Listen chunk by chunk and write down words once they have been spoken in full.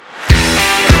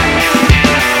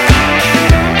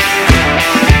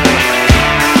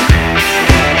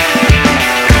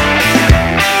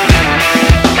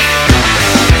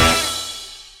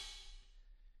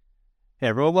Hey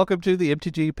everyone, welcome to the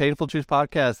MTG Painful Truth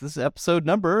Podcast. This is episode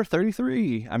number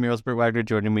 33. I'm your host, Bert Wagner.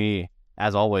 Joining me,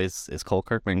 as always, is Cole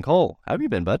Kirkman. Cole, how have you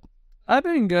been, bud? I've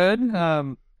been good.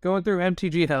 Going through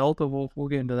MTG Hell, but we'll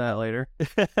get into that later.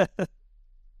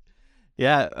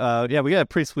 Yeah, we got a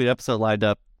pretty sweet episode lined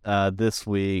up this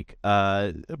week,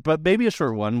 but maybe a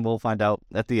short one. We'll find out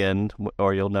at the end,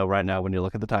 or you'll know right now when you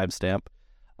look at the timestamp.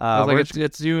 I was like,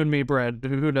 it's you and me, Brad.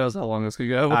 Who knows how long this could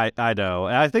go? I know,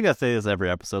 and I think I say this every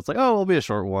episode. It's like, oh, it'll be a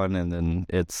short one, and then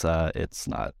it's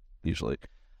not usually,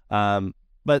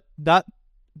 but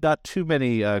not too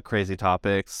many crazy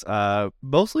topics.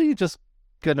 Mostly just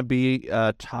gonna be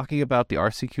talking about the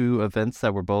RCQ events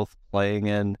that we're both playing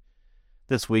in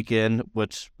this weekend,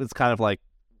 which is kind of like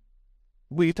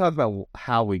we talk about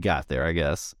how we got there, I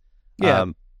guess. Yeah.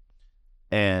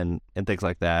 And things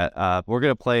like that. We're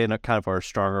gonna play in a kind of our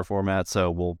stronger format,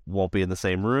 so won't be in the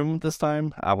same room this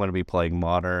time. I'm gonna be playing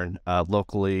Modern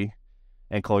locally,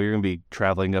 and Cole, you're gonna be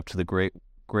traveling up to the Great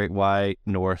White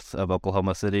north of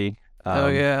Oklahoma City. Oh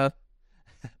yeah.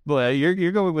 But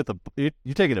you're going with you're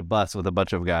taking a bus with a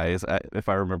bunch of guys, if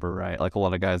I remember right. Like a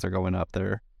lot of guys are going up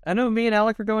there. I know me and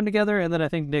Alec are going together, and then I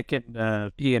think Nick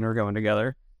and Ian are going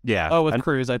together. Yeah. Oh, with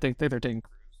Cruz, I think they're taking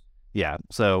Cruz. Yeah.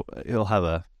 So he'll have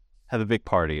a big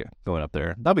party going up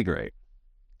there. That'll be great.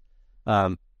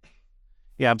 Yeah,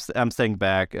 I'm staying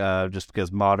back just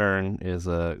because Modern is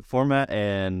a format,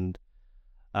 and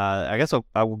I guess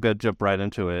I will go jump right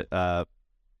into it.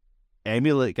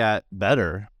 Amulet got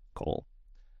better, Cole.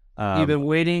 You've been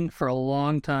waiting for a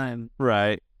long time.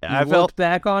 Right. I looked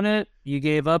back on it. You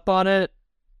gave up on it.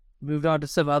 Moved on to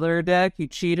some other deck. You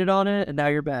cheated on it, and now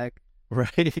you're back.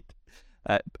 Right.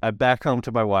 I back home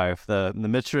to my wife. The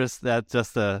mistress. That's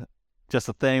just a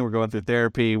thing. We're going through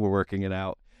therapy. We're working it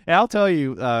out. And I'll tell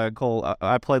you, Cole,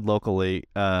 I played locally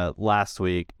last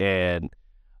week, and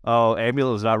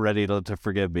Amulet was not ready to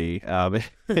forgive me.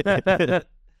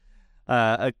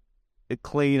 A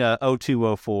clean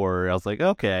 0204. I was like,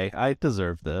 okay, I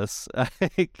deserve this.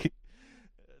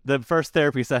 The first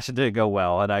therapy session didn't go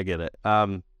well, and I get it.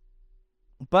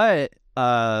 But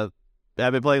I've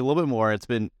been playing a little bit more. I've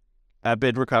been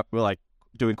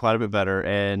doing quite a bit better,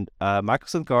 and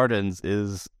Microsynth Gardens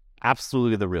is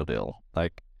absolutely the real deal.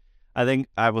 Like, I think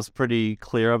I was pretty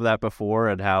clear of that before,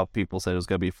 and how people said it was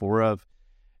going to be 4 of.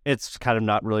 It's kind of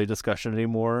not really a discussion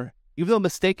anymore. Even though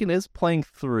Mistaken is playing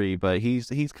 3, but he's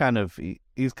kind of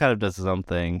does his own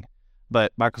thing.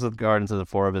 But Microsynth Gardens as a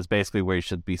 4 of is basically where you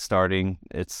should be starting.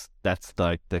 That's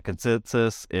like the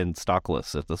consensus in stock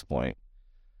lists at this point.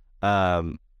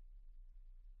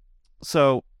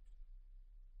 So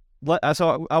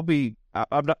I'll be. I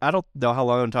don't know how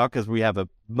long I'm going to talk because we have a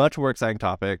much more exciting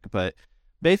topic. But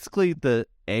basically, the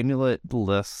Amulet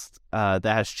list that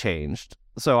has changed.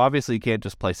 So obviously, you can't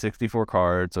just play 64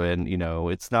 cards, and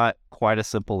it's not quite as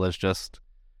simple as just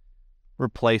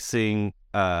replacing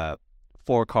 4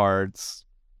 cards.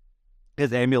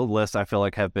 His Amulet lists, I feel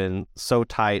like, have been so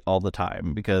tight all the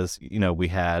time because we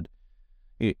had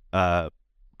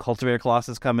Cultivator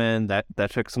Colossus come in that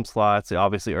took some slots.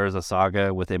 Obviously, Urza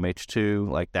Saga with MH2,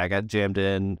 like that got jammed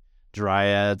in.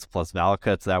 Dryads plus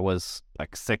Valakuts, that was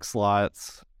like 6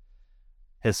 slots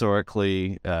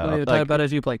historically. Talk about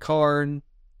as you play Karn.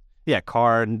 Yeah,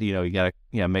 Karn. You gotta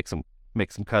make some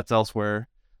cuts elsewhere.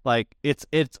 Like it's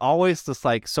always just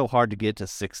like so hard to get to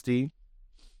 60.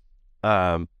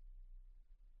 But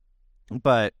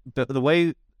the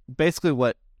way basically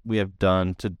what we have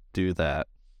done to do that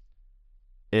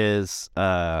is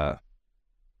one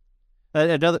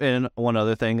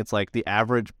other thing. It's like the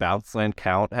average bounce land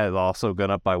count has also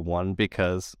gone up by 1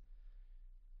 because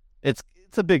it's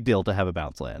a big deal to have a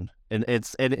bounce land, and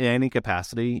it's in any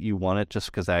capacity you want it, just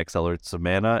because that accelerates some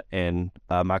mana. And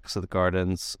Microsynth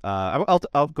Gardens,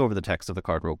 I'll go over the text of the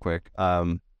card real quick.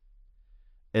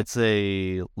 It's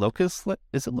a Locust.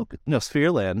 Is it Locust? No,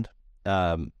 Sphere land.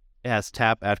 It has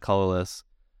tap, add colorless,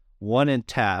 1 in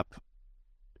tap,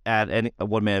 add any 1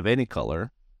 mana of any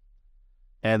color,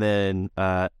 and then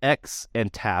X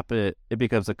and tap it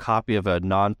becomes a copy of a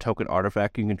non-token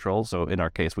artifact you control. So in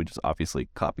our case, we just obviously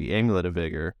copy Amulet of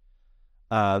Vigor.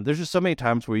 There's just so many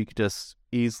times where you could just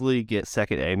easily get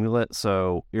second Amulet,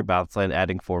 so your bounce land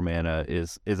adding 4 mana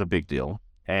is a big deal,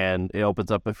 and it opens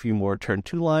up a few more turn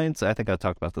 2 lines. I think I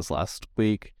talked about this last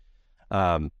week.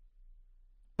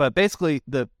 But basically,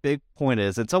 the big point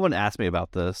is, and someone asked me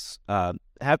about this,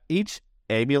 have each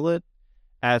Amulet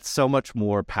adds so much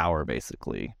more power,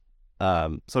 basically.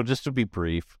 So just to be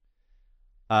brief,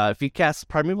 if you cast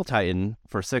Primeval Titan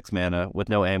for 6 mana with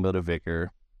no Amulet of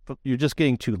Vigor, you're just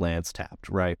getting 2 lands tapped,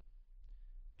 right?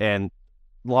 And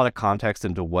a lot of context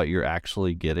into what you're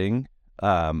actually getting.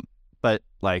 But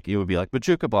like it would be like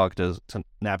Bojuka Bog to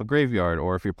nab a graveyard,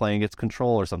 or if you're playing against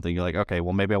control or something, you're like, okay,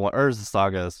 well maybe I want Urza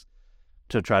Sagas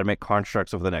to try to make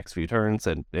constructs over the next few turns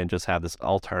and just have this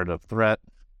alternative threat.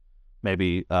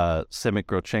 Maybe Simic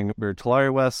Growth Chamber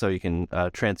Tolaria West, so you can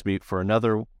transmute for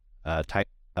another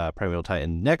Primordial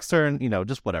Titan next turn,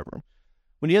 just whatever.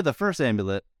 When you have the first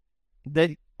amulet,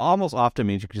 that almost often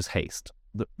means you can just haste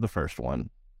the first one.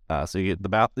 So you get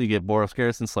Boros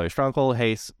Garrison, Slayer Stronghold,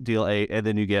 haste, deal 8, and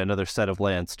then you get another set of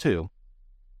lands too.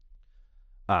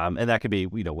 And that could be,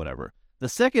 whatever. The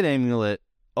second amulet,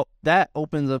 that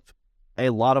opens up a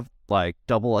lot of like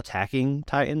double attacking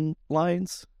Titan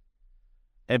lines.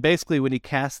 And basically when you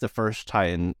cast the first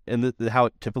Titan, and how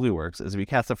it typically works is if you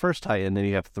cast the first Titan, then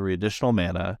you have 3 additional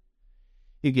mana.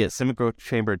 You get Simic Growth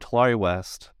Chamber Tolaria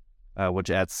West, which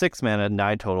adds 6 mana,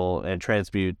 9 total, and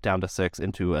transmute down to 6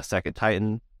 into a second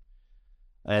Titan.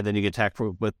 And then you get attack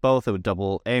with both. It would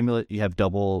double amulet. You have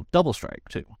double strike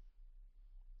too.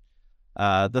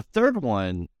 The third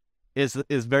one is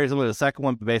very similar to the second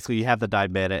one, but basically you have the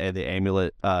dyed mana and the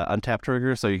amulet untap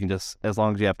trigger, so you can just, as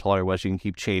long as you have Tolaria West, you can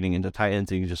keep chaining into Titans,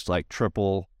 and you can just like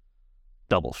triple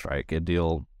double strike and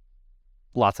deal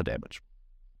lots of damage.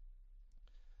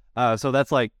 So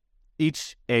that's like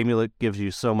each amulet gives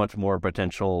you so much more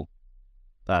potential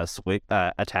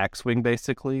attack swing,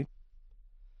 basically.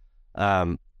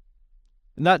 Not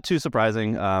too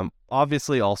surprising.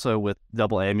 Obviously, also with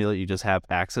double amulet, you just have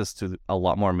access to a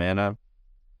lot more mana.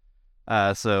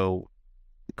 So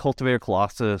Cultivator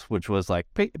Colossus, which was like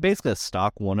basically a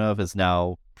stock 1 of, is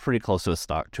now pretty close to a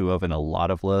stock 2 of in a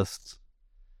lot of lists.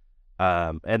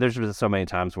 And there's been so many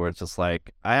times where it's just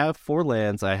like, I have 4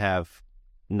 lands, I have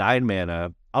 9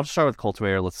 mana. I'll just start with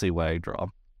Cultivator. Let's see what I draw.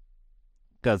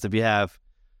 Because if you have,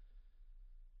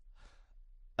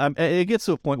 it gets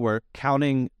to a point where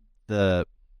counting the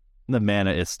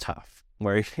mana is tough.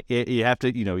 Where you have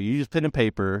to, you use pen and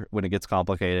paper when it gets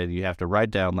complicated. You have to write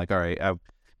down like, all right, I have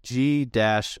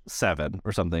G-7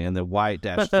 or something, and then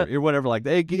Y-3 or whatever. Like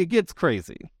it gets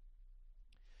crazy.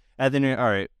 And then all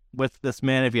right, with this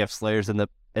mana, if you have Slayers in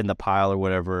the pile or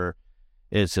whatever,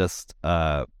 it's just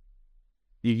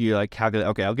you like calculate.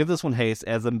 Okay, I'll give this one haste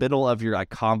as the middle of your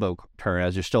like combo turn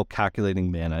as you're still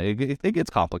calculating mana. It gets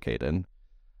complicated.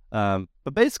 But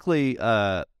basically,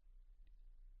 the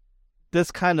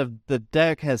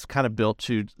deck has kind of built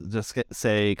to just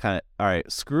say kind of, all right,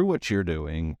 screw what you're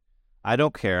doing. I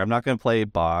don't care. I'm not going to play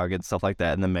Bog and stuff like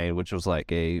that in the main, which was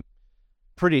like a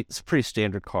pretty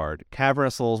standard card. Cavern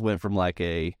of Souls went from like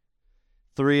a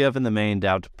 3 of in the main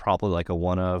down to probably like a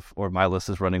 1 of, or my list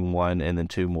is running 1 and then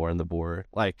 2 more in the board.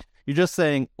 Like, you're just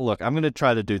saying, look, I'm going to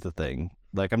try to do the thing.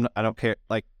 Like, I don't care.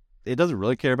 Like, it doesn't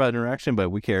really care about interaction, but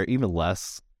we care even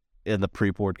less in the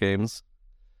pre-board games.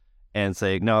 And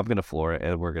say, no, I'm going to floor it,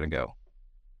 and we're going to go.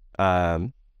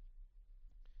 And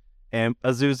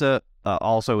Azusa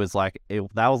also is like,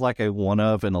 that was like a 1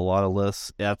 of in a lot of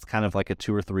lists. That's kind of like a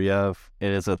 2 or 3 of.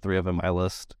 It is a 3 of in my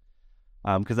list.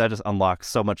 Because that just unlocks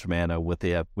so much mana when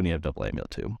you have double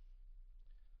amulet too.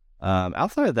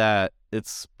 Outside of that,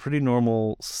 it's pretty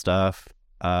normal stuff.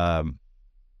 I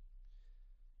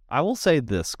will say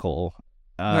this, Cole.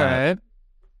 All right.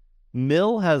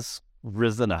 Mill has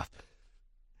risen up.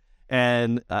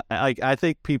 And I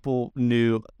think people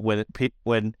knew when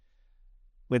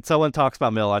someone talks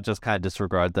about Mill, I just kind of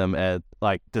disregard them and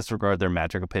like disregard their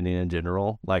Magic opinion in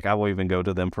general. Like I will even go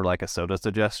to them for like a soda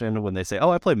suggestion when they say, "Oh,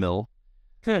 I play Mill."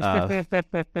 I'm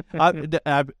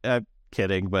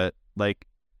kidding, but like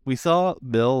we saw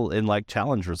Mill in like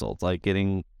challenge results, like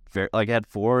getting had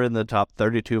 4 in the top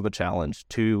 32 of a challenge,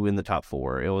 2 in the top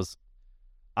 4. It was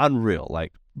unreal.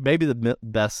 Like maybe the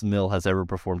best Mill has ever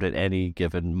performed at any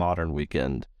given modern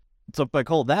weekend. So, but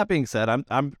Cole, that being said,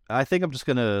 I think I'm just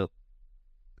gonna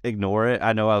ignore it.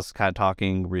 I know I was kind of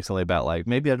talking recently about like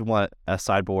maybe I'd want a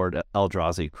sideboard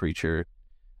Eldrazi creature,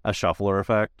 a shuffler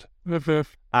effect.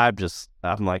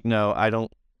 I'm like, no, I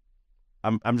don't.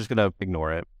 I'm just gonna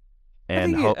ignore it.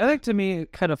 And I think to me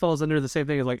it kind of falls under the same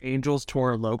thing as like Angels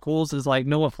Tour Locals. Is like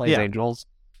no one plays Angels.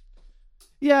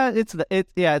 Yeah, it's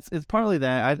partly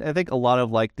that. I think a lot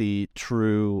of like the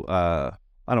true, I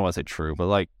don't want to say true, but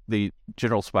like the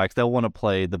general spikes, they'll want to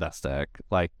play the best deck.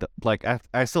 I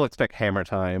still expect Hammer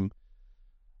Time.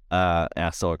 I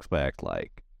still expect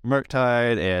like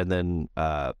Murktide and then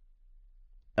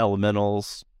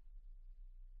Elementals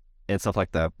and stuff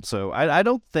like that. So I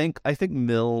think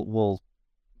Mill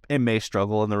may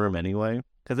struggle in the room anyway,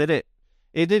 because it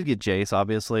did get Jace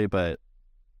obviously, but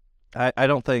I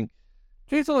don't think.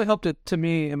 Jace only helped it to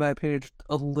me, in my opinion, just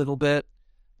a little bit.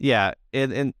 Yeah,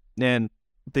 and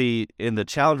in the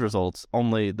challenge results,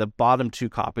 only the bottom 2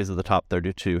 copies of the top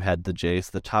 32 had the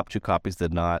Jace. The top 2 copies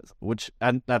did not,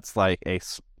 and that's like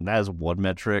that is one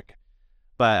metric,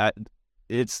 but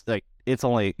it's like it's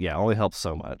only helps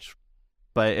so much.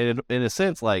 But in a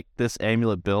sense, like this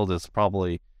amulet build is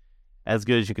probably as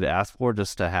good as you could ask for,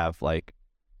 just to have like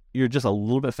you're just a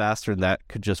little bit faster, and that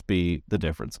could just be the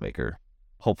difference maker,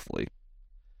 hopefully.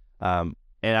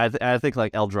 And I think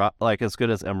like Eldra, like as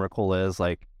good as Emrakul is,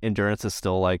 like Endurance is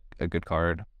still like a good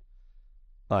card,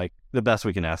 like the best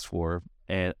we can ask for.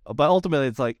 But ultimately,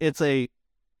 it's like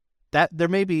that there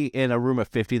may be in a room of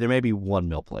 50, there may be one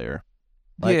mill player.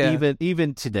 Like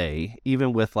even today,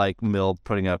 even with like Mill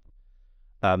putting up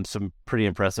some pretty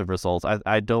impressive results,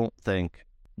 I don't think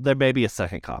there may be a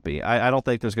second copy. I don't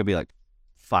think there's gonna be like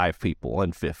 5 people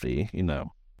in 50.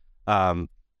 And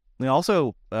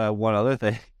also one other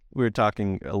thing we were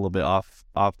talking a little bit off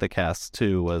the cast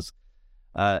too was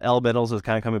Elementals is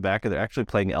kind of coming back, and they're actually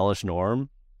playing Elish Norm.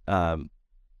 The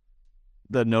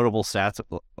notable stats,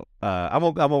 I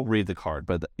won't read the card,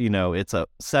 but it's a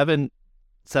 7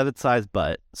 size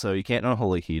butt, so you can't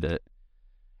unholy heat it,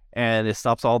 and it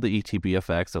stops all the ETB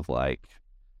effects of like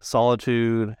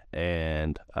Solitude,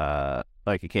 and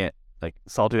like you can't, like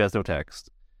Solitude has no text,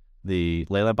 the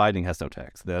Leyline Binding has no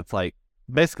text. That's like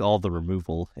basically all the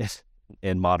removal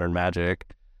in modern Magic.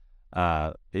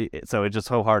 So it's just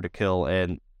so hard to kill,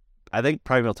 and I think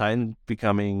Primeval Titan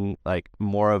becoming like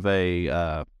more of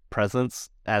a presence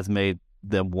has made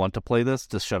them want to play this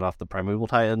to shut off the Primeval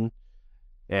Titan.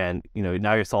 And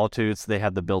now your Solitudes, they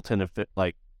have the built-in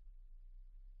like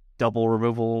double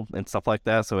removal and stuff like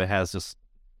that, so it has just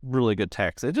really good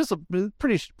text. It's just a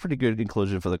pretty good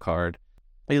inclusion for the card.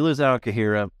 You lose out on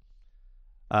Kahira,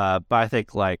 but I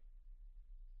think like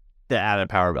the added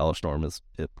power of Elish Norm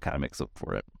it kind of makes up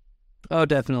for it. Oh,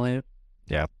 definitely.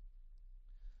 Yeah.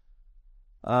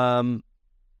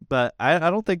 But I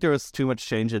don't think there was too much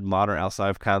change in Modern outside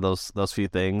of kind of those few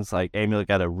things. Like Amulet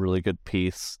got a really good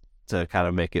piece to kind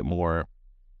of make it more,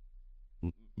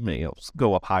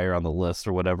 go up higher on the list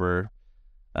or whatever.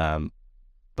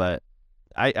 But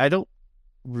I don't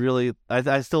really.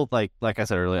 I still like I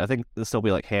said earlier, I think there'll still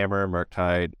be like Hammer,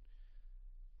 Murktide,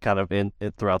 kind of in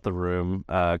throughout the room.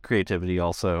 Creativity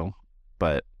also,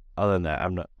 but other than that,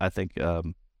 I'm not. I think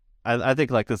I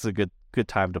think like this is a good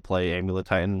time to play Amulet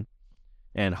Titan,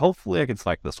 and hopefully I can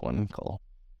select this one, Cole.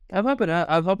 I'm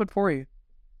hoping for you.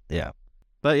 Yeah,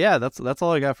 but yeah, that's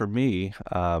all I got for me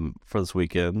for this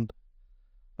weekend.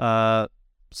 So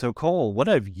Cole, what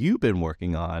have you been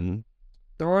working on?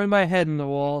 Throwing my head in the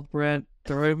wall, Brent.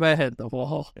 Throwing my head in the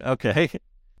wall. Okay.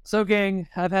 So, gang,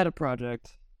 I've had a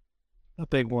project, a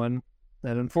big one,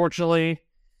 that unfortunately,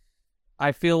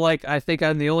 I think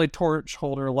I'm the only torch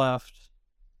holder left.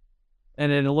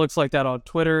 And it looks like that on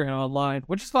Twitter and online,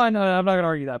 which is fine. I'm not going to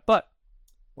argue that. But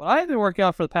what I've been working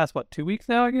on for the past, 2 weeks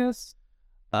now, I guess?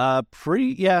 Yeah.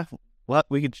 Well,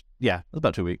 it's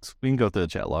about 2 weeks. We can go through the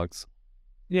chat logs.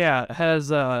 Yeah,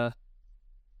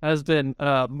 has been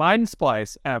Mind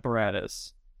Splice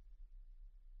apparatus.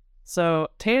 So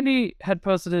Tandy had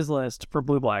posted his list for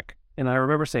Blue Black, and I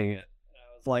remember seeing it.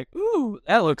 I was like, "Ooh,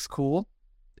 that looks cool."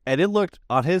 And it looked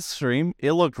on his stream.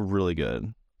 It looked really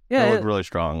good. Yeah, it looked really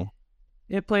strong.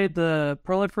 It played the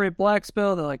Proliferate Black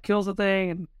spell that like kills the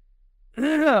thing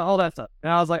and all that stuff.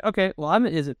 And I was like, okay, well, I'm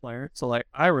an Izzet player, so like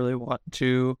I really want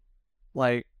to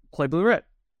like play Blue Red.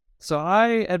 So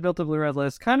I had built a Blue Red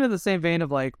list, kind of the same vein of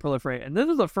like Proliferate. And this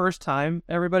was the first time,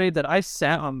 everybody, that I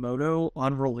sat on Moto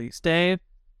on release day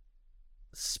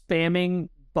spamming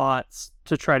bots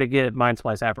to try to get Mind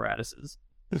Splice apparatuses.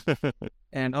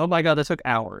 And oh my god, this took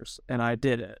hours, and I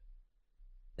did it.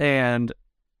 And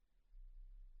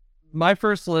my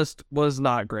first list was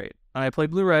not great. I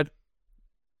played Blue Red.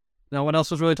 No one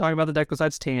else was really talking about the deck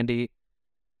besides Tandy.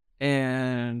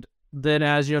 And then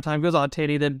as time goes on,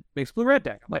 Tandy then makes Blue Red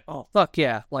deck. I'm like, oh fuck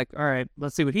yeah. Like, all right,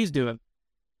 let's see what he's doing.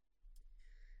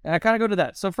 And I kind of go to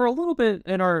that. So for a little bit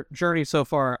in our journey so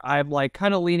far, I'm like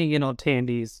kind of leaning in on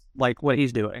Tandy's, like what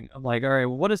he's doing. I'm like, all right,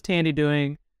 well, what is Tandy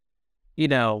doing?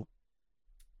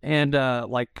 And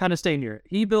like kind of stay near it.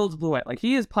 He builds Blue White. Like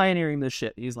he is pioneering this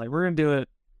shit. He's like, we're gonna do it.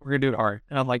 We're gonna do it hard.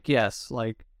 And I'm like, yes.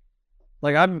 Like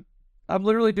I'm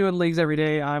literally doing leagues every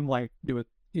day. I'm like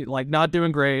not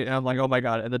doing great. And I'm like, oh my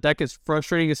god. And the deck is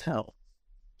frustrating as hell.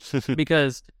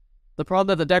 Because the problem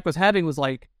that the deck was having was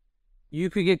like, you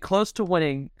could get close to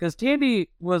winning because Tandy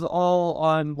was all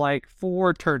on like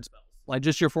 4 turn spells, like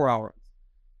just your 4-hour ones.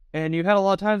 And you had a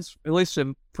lot of times, at least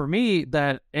for me,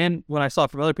 that, and when I saw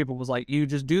it from other people, was like you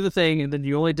just do the thing and then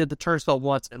you only did the turn spell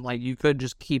once, and like you could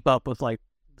just keep up with like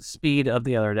the speed of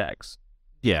the other decks.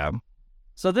 Yeah.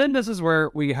 So then this is where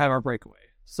we have our breakaway.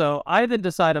 So I then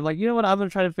decide, I'm like, you know what? I'm going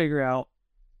to try to figure out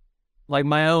like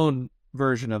my own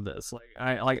version of this.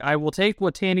 I will take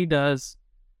what Tanny does,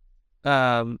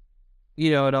 and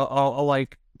I'll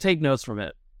like take notes from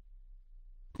it.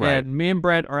 Right. And me and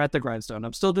Brent are at the grindstone.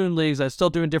 I'm still doing leagues. I'm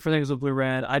still doing different things with Blue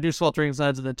Red. I do Sweltering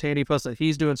Suns, and then Tanny posts that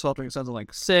he's doing Sweltering Suns. I'm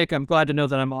like, sick. I'm glad to know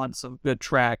that I'm on some good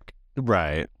track.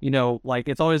 Right. Like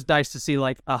it's always nice to see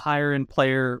like a higher end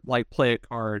player like play a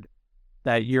card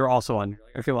that you're also on. You're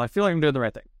like, okay, well, I feel like I'm doing the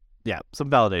right thing. Yeah,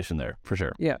 some validation there for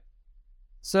sure. Yeah.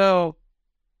 So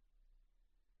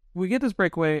we get this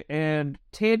breakaway, and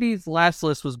Tandy's last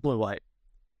list was blue-white.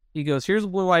 He goes, here's a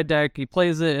blue-white deck. He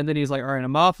plays it, and then he's like, all right,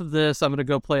 I'm off of this. I'm going to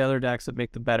go play other decks that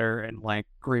make them better, and like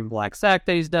green-black sack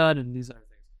that he's done, and these other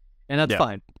things. And that's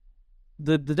fine.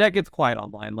 The deck gets quiet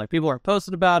online. Like, people aren't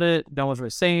posting about it. No one's really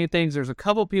saying anything. There's a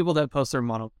couple people that post their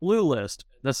mono-blue list.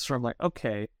 This is from like,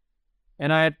 okay.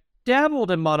 And I had dabbled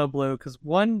in mono-blue because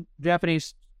one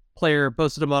Japanese player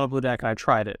posted a mono-blue deck, and I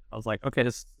tried it. I was like, okay,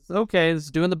 this is okay. This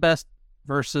is doing the best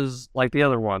versus like the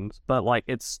other ones, but like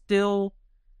it's still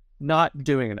not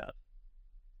doing enough.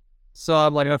 So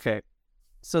I'm like, okay.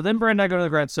 So then Brent and I go to the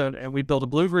grindstone and we build a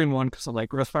blue-green one because I'm like,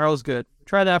 Growth Spiral is good.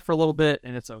 Try that for a little bit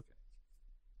and it's okay.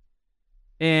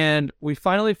 And we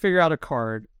finally figure out a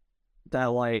card that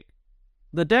like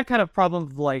the deck had a problem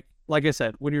of like I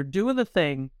said, when you're doing the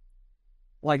thing,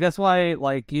 like that's why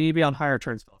like you need to be on higher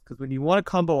turn spells because when you want to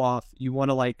combo off, you want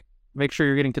to like make sure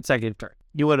you're getting consecutive turns.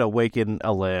 You would awaken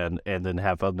a land and then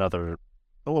have another,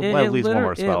 at least one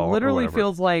more spell. It literally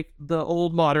feels like the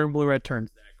old modern blue-red turns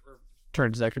deck, or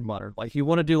turns deck in modern. Like, you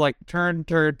want to do, like, turn,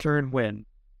 win.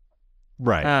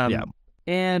 Right, yeah.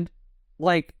 And,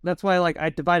 like, that's why, like,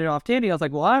 I divided off Tandy. I was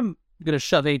like, well, I'm going to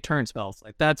shove 8 turn spells.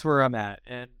 Like, that's where I'm at.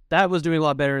 And that was doing a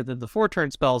lot better than the 4 turn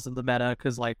spells in the meta,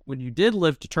 because, like, when you did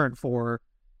live to turn 4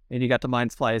 and you got to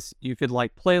Mind Splice, you could,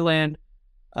 like, play land,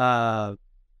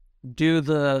 do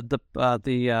the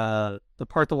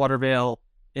Part the Water Veil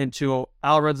into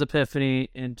Alrund's Epiphany,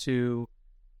 into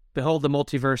Behold the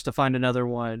Multiverse to find another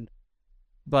one.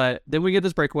 But then we get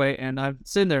this breakaway, and I'm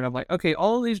sitting there, and I'm like, okay,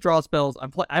 all of these draw spells,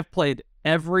 I've played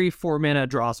every 4-mana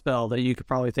draw spell that you could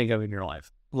probably think of in your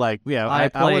life. Like, yeah, I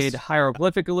played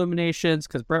Hieroglyphic Illuminations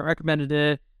because Brent recommended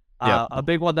it. Yep. A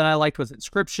big one that I liked was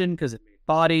Inscription because it made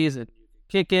bodies and you could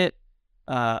kick it.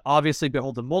 Obviously,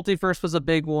 Behold the Multiverse was a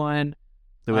big one.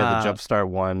 Then we had the Jumpstart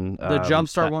one. The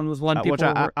Jumpstart one was one people which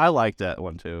I liked that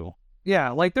one too. Yeah,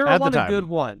 like there are a lot of good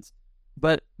ones.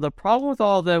 But the problem with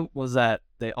all of them was that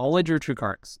they only drew 2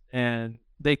 cards. And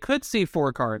they could see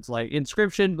 4 cards, like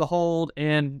Inscription, Behold,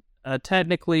 and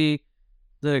technically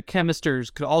the Chemisters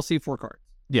could all see 4 cards.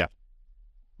 Yeah.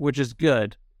 Which is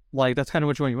good. Like, that's kind of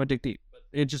what you want to dig deep. But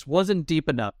it just wasn't deep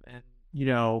enough. And,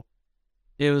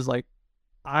 it was like,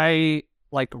 I,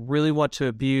 like, really want to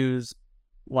abuse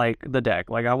like the deck.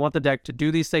 Like, I want the deck to do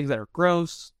these things that are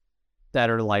gross, that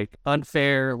are like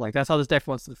unfair. Like, that's how this deck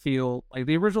wants to feel. Like,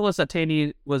 the original list that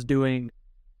Tanny was doing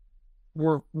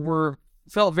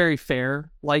felt very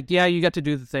fair. Like, yeah, you got to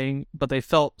do the thing, but they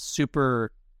felt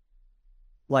super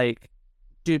like,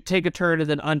 dude, take a turn and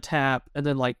then untap, and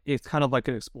then like it's kind of like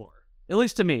an explorer. At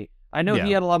least to me. I know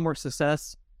he had a lot more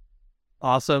success.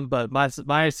 Awesome, but my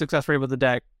success rate with the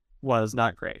deck was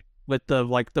not great. With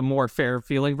the more fair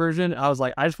feeling version, I was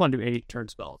like, I just want to do 8 turn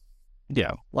spells.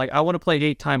 Yeah. Like, I want to play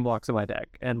 8 time blocks in my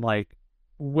deck and like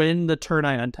win the turn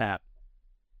I untap.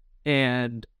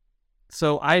 And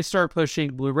so I start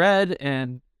pushing blue-red,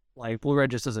 and like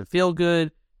blue-red just doesn't feel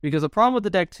good because the problem with the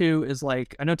deck too is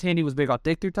like, I know Tandy was big on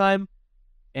Dig Through Time,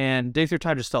 and Dig Through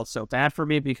Time just felt so bad for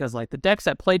me because like the decks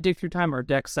that play Dig Through Time are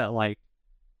decks that like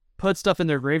put stuff in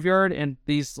their graveyard, and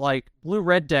these like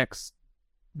blue-red decks,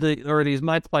 these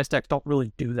Mind Splice decks don't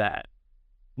really do that.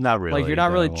 Not really. Like, you're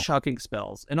not really chucking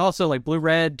spells. And also, like,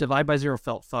 blue-red, Divide by 0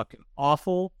 felt fucking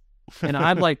awful. And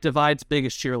I'm, like, Divide's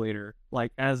biggest cheerleader.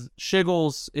 Like, as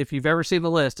Shiggles, if you've ever seen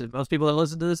the list, and most people that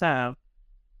listen to this have,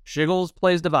 Shiggles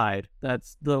plays Divide.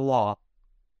 That's the law.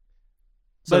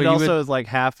 So but it also is, like,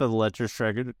 half of the Ledger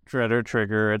Shredder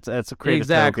trigger. It's a creative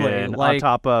token like, on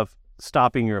top of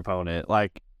stopping your opponent.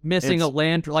 Like, missing a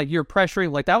land, like you're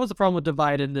pressuring, like that was the problem with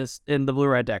Divide in the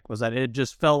blue-red deck, was that it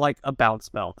just felt like a bounce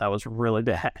spell. That was really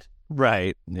bad.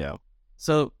 Right, yeah.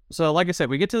 So like I said,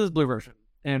 we get to this blue version,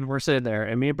 and we're sitting there,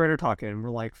 and me and Brent are talking, and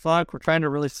we're like, fuck, we're trying to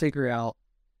really figure out,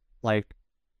 like,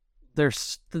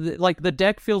 there's, like, the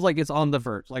deck feels like it's on the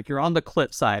verge, like you're on the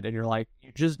cliff side, and you're like,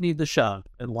 you just need the shove,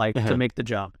 and like, to make the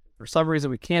jump. For some reason,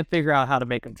 we can't figure out how to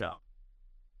make them jump.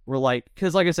 We're like,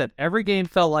 because like I said, every game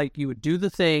felt like you would do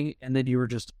the thing and then you were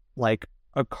just like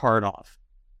a card off.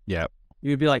 Yep.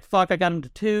 you'd be like, fuck, I got him to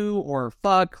 2, or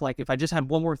fuck, like if I just had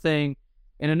one more thing.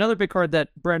 And another big card that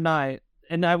Brett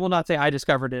and I will not say I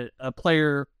discovered it, a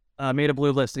player made a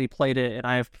blue list and he played it, and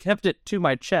I have kept it to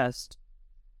my chest.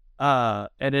 And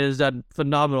it is done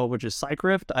phenomenal, which is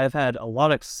Cycrift. I've had a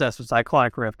lot of success with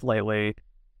Cyclonic Rift lately.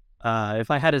 If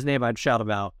I had his name, I'd shout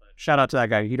him out. Shout out to that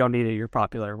guy. You don't need it. You're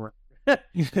popular.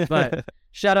 But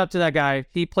shout out to that guy.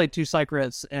 He played 2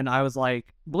 Cycrifts, and I was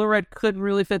like, Blue-Red couldn't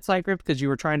really fit Cycrift because you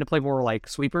were trying to play more like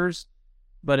sweepers.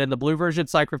 But in the blue version,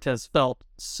 Cycrift has felt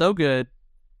so good.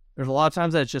 There's a lot of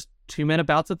times that it's just 2-minute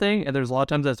bouts a thing, and there's a lot of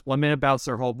times that's 1-minute bouts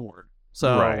their whole board.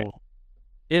 So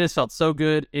it has felt so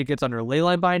good. It gets under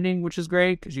Leyline Binding, which is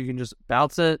great because you can just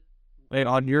bounce it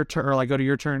on your turn, or like go to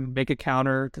your turn, make a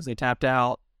counter because they tapped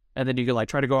out, and then you can like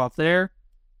try to go off there.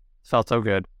 It felt so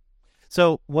good.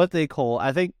 So what they call,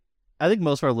 I think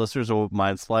most of our listeners know what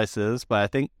Mind Slice is, but I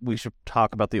think we should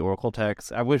talk about the Oracle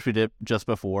text. I wish we did just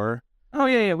before. Oh,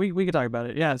 yeah, we could talk about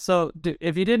it. Yeah, so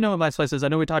if you didn't know what Mind Slice is, I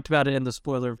know we talked about it in the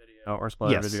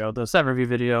video, the set review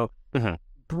video. Mm-hmm.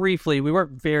 Briefly, we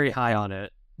weren't very high on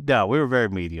it. No, we were very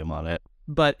medium on it.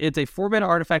 But it's a 4-mana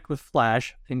artifact with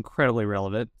flash, incredibly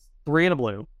relevant. 3 and a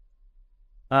blue.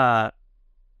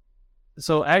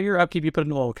 So at your upkeep, you put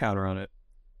an oil counter on it.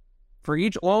 For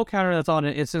each oil counter that's on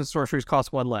it, instant sorceries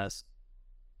cost 1 less.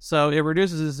 So it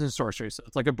reduces instant sorcery. So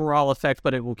it's like a Baral effect,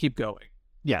 but it will keep going.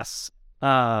 Yes.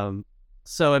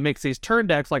 So it makes these turn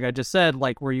decks, like I just said,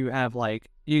 like where you have like,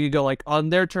 you can go like on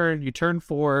their turn, you turn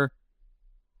 4,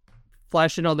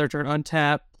 flash it on their turn,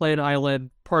 untap, play an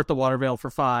island, part the Water Veil for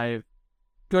 5,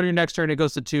 go to your next turn, it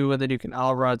goes to 2, and then you can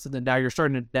Owl Runs, and then now you're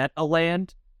starting to net a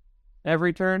land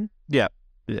every turn. Yeah.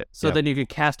 So then you can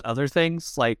cast other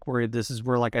things, like where this is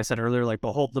where, like I said earlier, like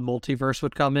Behold the Multiverse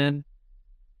would come in.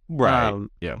 Right.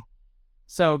 Yeah.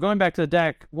 So going back to the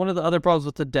deck, one of the other problems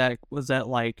with the deck was that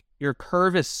like your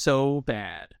curve is so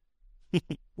bad.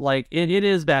 Like it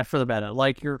is bad for the meta.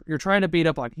 Like you're trying to beat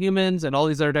up on humans, and all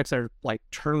these other decks are like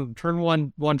turn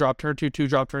 1 drop, turn 2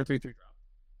 drop, turn 3 drop,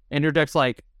 and your deck's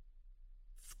like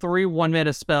 3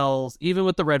 1-mana spells. Even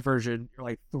with the red version, you're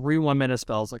like 3 1-mana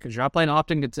spells, like because you're not playing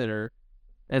Opt and Consider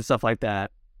and stuff like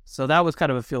that. So that was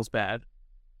kind of a feels bad.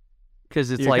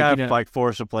 Because it's you're like, kind of like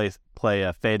forced to play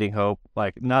a Fading Hope,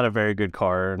 like not a very good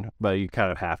card, but you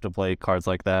kind of have to play cards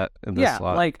like that in this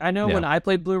slot. Like I know when I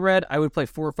played Blue-Red, I would play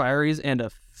 4 Firies and a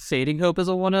Fading Hope as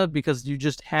a 1-of because you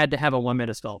just had to have a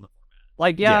 1-mana spell in the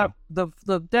format. Like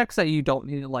the decks that you don't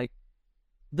need, like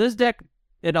this deck,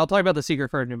 and I'll talk about the secret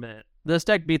card in a minute. This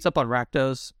deck beats up on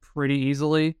Rakdos pretty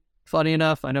easily. Funny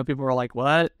enough, I know people are like,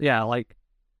 "What?" Yeah, like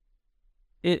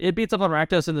it beats up on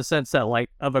Rakdos in the sense that like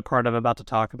of a card I'm about to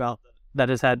talk about that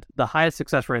has had the highest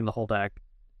success rate in the whole deck,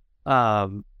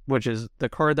 which is the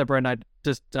card that Brent and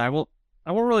I won't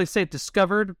really say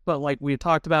discovered, but like we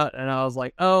talked about, and I was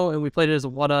like, oh, and we played it as a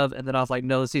 1-of, and then I was like,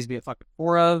 no, this needs to be a fucking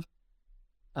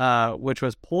 4-of, which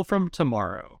was Pull from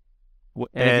Tomorrow.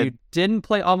 And if you didn't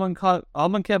play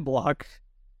Amonkhet block,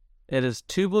 it is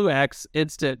 2 blue X,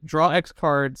 instant, draw X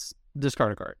cards,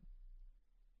 discard a card.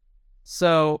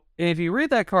 So if you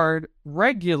read that card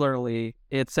regularly,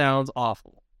 it sounds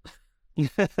awful.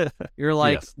 You're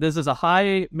like, This is a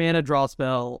high mana draw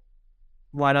spell.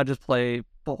 Why not just play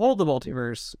Behold the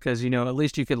Multiverse? Because, at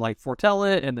least you can like foretell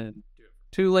it and then do it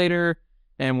 2 later.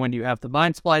 And when you have the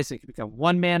Mind Splice, it can become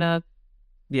 1 mana.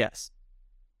 Yes.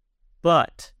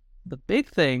 But the big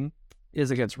thing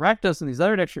is against Rakdos and these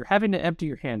other decks, you're having to empty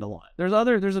your hand a lot. There's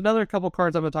another couple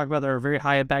cards I'm going to talk about that are very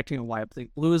high impacting and why I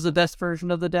think blue is the best version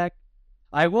of the deck.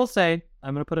 I will say,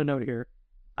 I'm going to put a note here.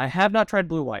 I have not tried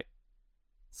blue-white.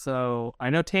 So I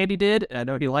know Tandy did, and I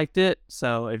know he liked it.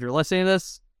 So if you're listening to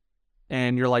this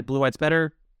and you're like blue-white's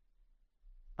better,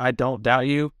 I don't doubt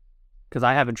you because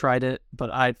I haven't tried it. But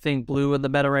I think blue in the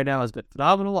meta right now has been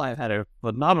phenomenal. I've had a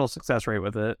phenomenal success rate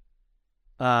with it.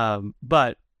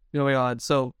 But going on,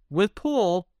 so with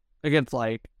Pool against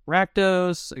like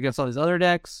Rakdos, against all these other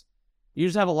decks, you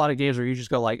just have a lot of games where you just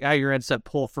go like, your end step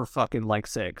pull for fucking like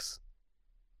 6.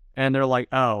 And they're like,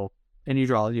 oh, and you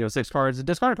draw 6 cards and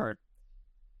discard a card.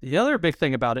 The other big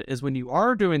thing about it is when you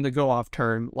are doing the go-off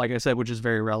turn, like I said, which is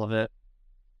very relevant,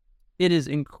 it is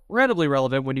incredibly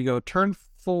relevant when you go turn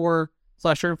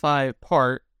 4/turn 5,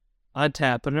 part,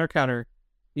 untap, put another counter,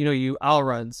 you Owl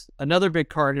Runs. Another big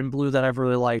card in blue that I've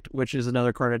really liked, which is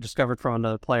another card I discovered from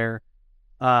another player,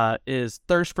 is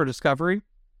Thirst for Discovery.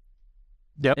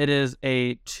 Yep. It is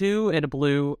a 2 and a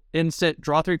blue, instant,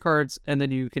 draw 3 cards, and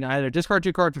then you can either discard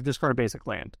 2 cards or discard a basic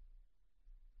land.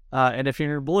 And if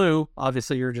you're in blue,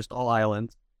 obviously you're just all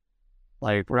islands.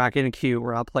 Like, we're not getting cute.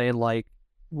 We're not playing like,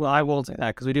 well, I won't say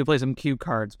that because we do play some cute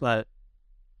cards, but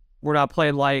we're not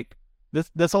playing like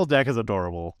This whole deck is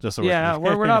adorable. Just so Yeah,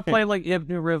 we're not playing like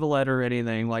Ibn Rivulet or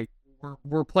anything. Like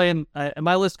we're playing.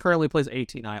 My list currently plays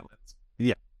 18 islands.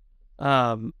 Yeah.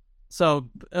 So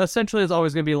essentially, it's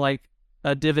always going to be like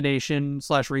a divination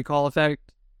 / recall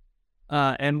effect.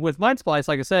 And with Mind Splice,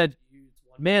 like I said, you use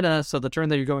 1 mana, so the turn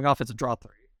that you're going off, it's a draw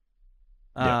 3.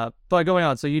 But going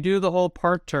on, so you do the whole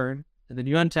part turn, and then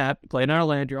you untap, you play another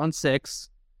land, you're on 6.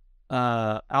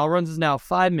 Alrund's is now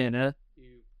 5 mana.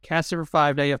 You cast it for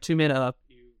 5, now you have 2 mana up.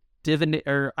 You divinate,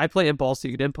 or I play Impulse, so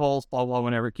you can Impulse, blah, blah,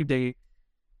 whatever, keep digging.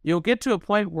 You'll get to a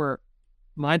point where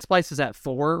Mind Splice is at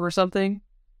 4 or something,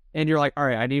 and you're like, all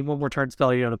right, I need 1 more turn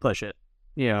spell, to push it.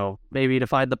 Maybe to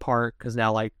find the part, because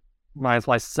now, like, Mind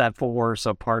Splice is at 4,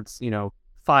 so parts,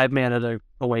 5 mana to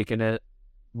awaken it.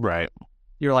 Right.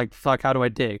 You're like, fuck, how do I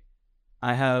dig?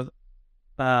 I have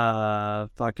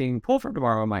fucking Pull from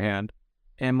Tomorrow in my hand,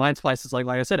 and Mind Splice is like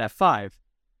I said, at 5.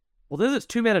 Well, this is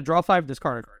 2 mana, draw 5,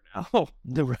 discard a card now.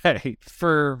 Right.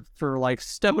 For like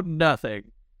stone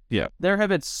nothing. Yeah. There have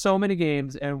been so many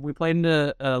games, and we played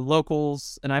into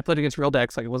locals, and I played against real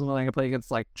decks. Like, it wasn't like I played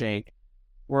against like Jake.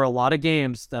 Were a lot of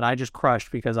games that I just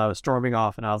crushed because I was storming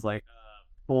off, and I was like,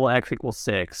 full X =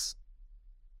 6.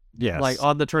 Yes. Like,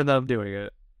 on the turn that I'm doing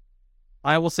it.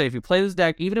 I will say, if you play this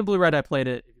deck, even in Blue-Red I played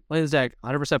it, if you play this deck,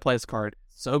 100% play this card.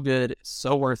 It's so good. It's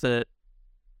so worth it.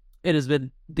 It has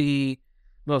been the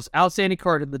most outstanding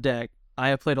card in the deck. I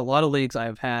have played a lot of leagues. I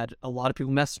have had a lot of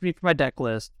people message me for my deck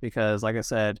list because, like I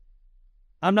said,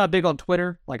 I'm not big on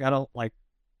Twitter. Like, I don't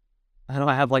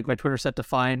have like my Twitter set to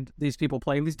find these people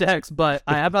playing these decks, but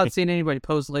I have not seen anybody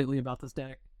post lately about this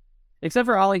deck. Except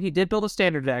for Ollie, he did build a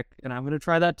standard deck, and I'm going to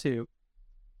try that too.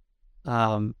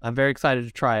 I'm very excited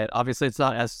to try it. Obviously, it's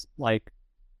not as like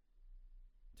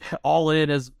all in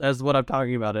as what I'm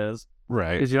talking about is.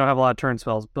 Right. Because you don't have a lot of turn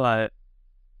spells, but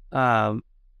like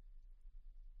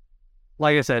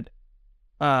I said,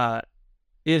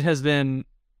 it has been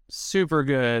super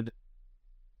good.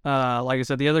 Like I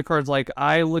said, the other cards, like,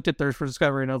 I looked at Thirst for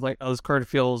Discovery and I was like, oh, this card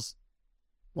feels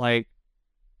like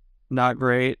not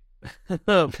great.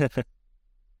 But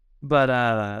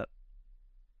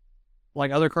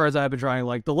like other cards I've been trying,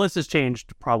 like, the list has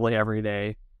changed probably every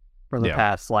day for the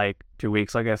past like 2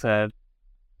 weeks, like I said.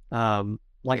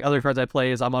 Like other cards I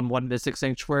play is I'm on 1 Mystic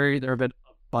Sanctuary. There have been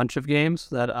a bunch of games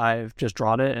that I've just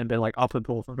drawn it and been like, I'll put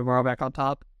Pull from Tomorrow back on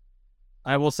top.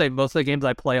 I will say most of the games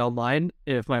I play online,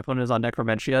 if my opponent is on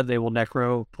Necromentia, they will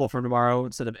Necro Pull from Tomorrow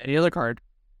instead of any other card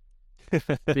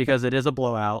because it is a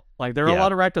blowout. Like, there are a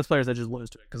lot of Rakdos players that just lose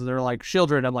to it because they're like,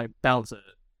 Shieldred, I'm like, bounce it.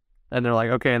 And they're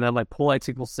like, okay, and then I'm like, Pull X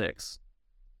 = 6.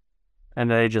 And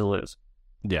they just lose.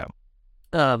 Yeah.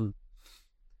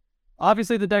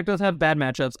 Obviously, the deck does have bad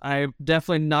matchups. I'm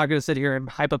definitely not going to sit here and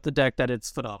hype up the deck that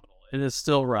it's phenomenal. It is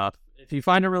still rough. If you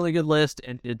find a really good list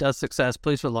and it does success,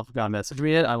 please, for the love of God, message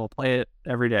me it. I will play it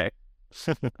every day.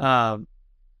 But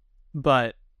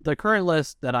the current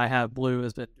list that I have, Blue,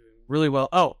 has been doing really well.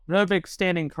 Oh, another big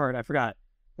standing card, I forgot.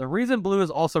 The reason Blue is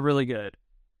also really good,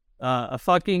 a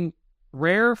fucking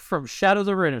rare from Shadows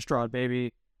of Innistrad,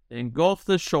 baby. Engulf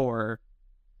the Shore.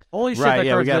 Holy shit, that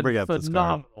card's been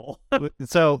phenomenal.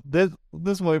 So this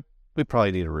one we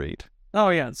probably need to read. Oh,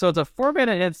 yeah. So it's a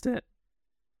 4-mana instant.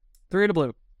 3 to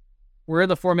blue. We're in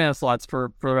the 4-mana slots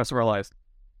for the rest of our lives.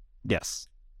 Yes.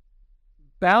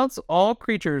 Bounce all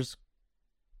creatures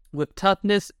with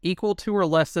toughness equal to or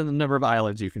less than the number of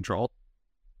islands you control.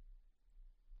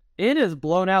 It has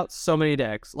blown out so many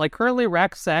decks. Like, currently,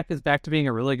 Rack-Sack is back to being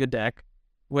a really good deck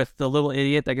with the little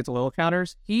idiot that gets will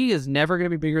counters. He is never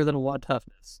going to be bigger than a 1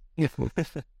 toughness.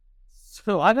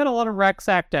 So I've had a lot of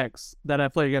Rack-Sack decks that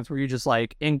I've played against where you just,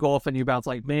 like, engulf and you bounce,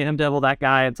 like, Mayhem Devil, that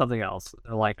guy, and something else.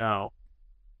 They're like, oh,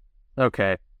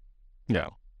 okay. Yeah.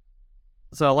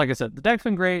 So, like I said, the deck's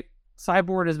been great.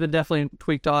 Sideboard has been definitely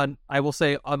tweaked on. I will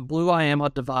say, on Blue, I am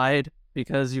on Divide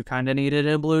because you kind of need it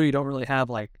in Blue. You don't really have,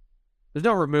 like, there's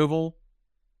no removal.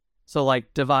 So,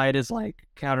 like, Divide is, like,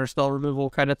 counterspell removal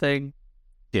kind of thing.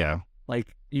 Yeah.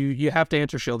 Like, you have to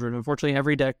answer Shieldred. Unfortunately,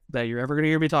 every deck that you're ever going to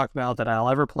hear me talk about that I'll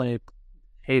ever play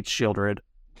hates Shieldred.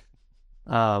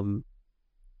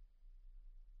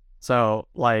 So,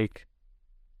 like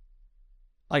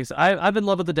I said, I've been in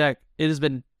love with the deck. It has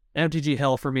been MTG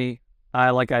hell for me.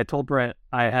 I told Brent,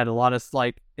 I had a lot of,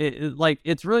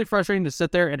 it's really frustrating to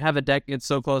sit there and have a deck it's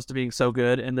so close to being so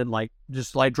good and then, like,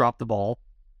 just, like, drop the ball.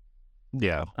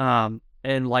 Yeah.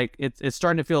 And, like, it's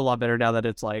starting to feel a lot better now that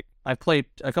it's, like, I've played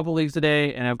a couple leagues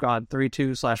today, and I've gone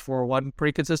 3-2/4-1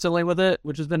 pretty consistently with it,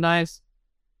 which has been nice.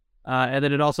 And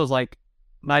then it also is, like,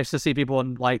 nice to see people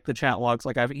in, like, the chat logs.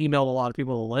 Like, I've emailed a lot of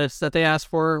people the list that they asked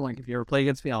for. Like, if you ever play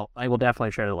against me, I will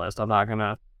definitely share the list. I'm not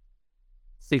gonna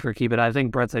secret keep it. I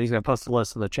think Brett said he's going to post a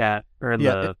list in the chat or in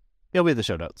it'll be in the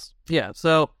show notes. Yeah.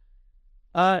 So,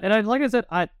 and like I said,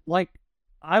 I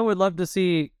would love to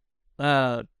see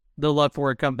the love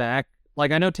for it come back.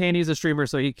 Like, I know Tandy's a streamer,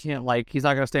 so he can't, he's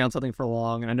not going to stay on something for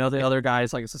long. And I know the other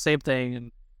guys, it's the same thing.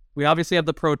 And we obviously have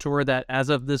the Pro Tour that, as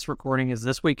of this recording, is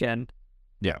this weekend.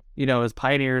 Yeah. As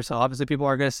Pioneer. So obviously people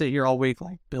are going to sit here all week,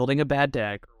 building a bad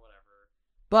deck or whatever.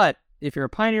 But if you're a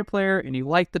Pioneer player and you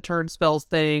like the turn spells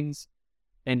things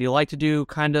and you like to do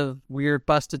kind of weird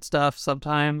busted stuff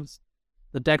sometimes,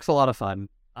 the deck's a lot of fun.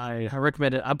 I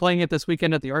recommend it. I'm playing it this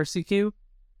weekend at the RCQ.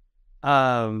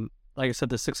 Like I said,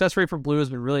 the success rate for blue has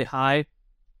been really high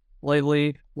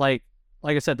lately. Like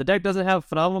I said, the deck doesn't have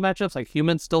phenomenal matchups.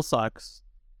 Human still sucks.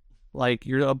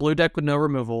 You're a blue deck with no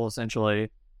removal, essentially.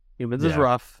 Humans is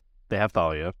rough. They have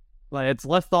Thalia. It's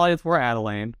less Thalia for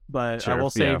Adelaine, but sure, I will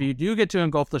say if you do get to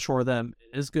engulf the shore them,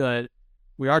 it is good.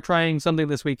 We are trying something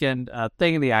this weekend,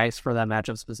 Thing in the Ice for that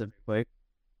matchup specifically.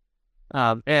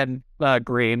 And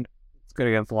green. It's good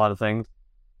against a lot of things.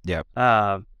 Yeah.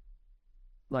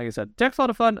 Like I said, deck's a lot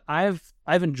of fun. I've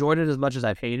enjoyed it as much as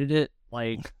I've hated it.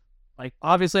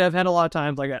 Obviously I've had a lot of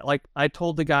times, I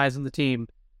told the guys in the team,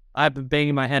 I've been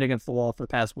banging my head against the wall for the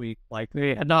past week.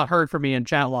 They had not heard from me in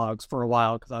chat logs for a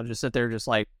while because I'll just sit there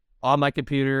on my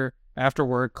computer after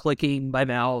work, clicking my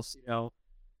mouse,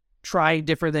 trying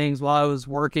different things while I was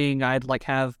working. I'd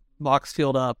have Mox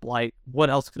Field up. What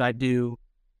else could I do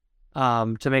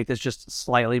to make this just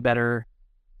slightly better?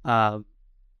 And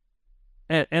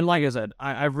like I said,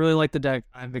 I really like the deck.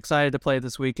 I'm excited to play it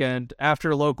this weekend.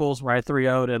 After locals where I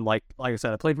 3-0'd and like I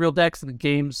said, I played real decks and the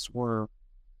games were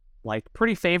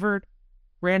pretty favored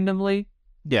randomly.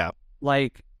 Yeah.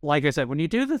 Like I said, when you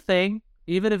do the thing,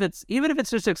 even if it's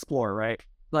just explore, right?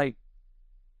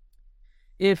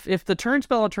 If the turn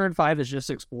spell on turn 5 is just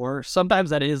explore, sometimes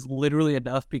that is literally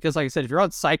enough because like I said, if you're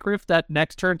on Cycrypt, that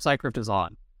next turn Cycrypt is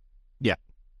on. Yeah.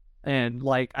 And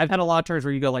I've had a lot of turns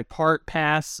where you go part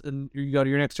pass and you go to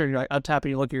your next turn, you're untap and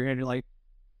you look at your hand, you're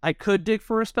I could dig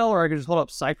for a spell or I could just hold up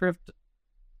Cycrypt.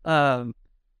 And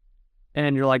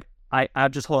you're I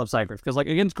just hold up Cycrypt because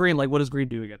against green, what does green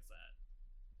do against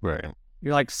that? Right.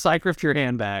 You're Cycrypt your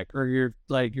hand back or you're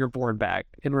your board back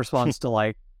in response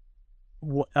to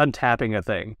untapping a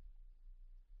thing.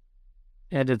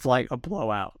 And it's a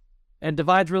blowout. And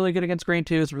Divide's really good against green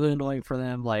too. It's really annoying for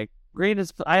them. Green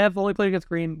is, I have only played against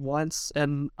green once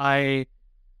and I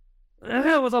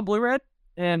was on blue-red.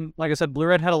 And like I said,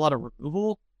 blue-red had a lot of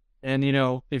removal. And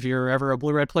if you're ever a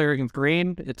blue-red player against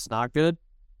green, it's not good.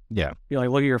 Yeah. You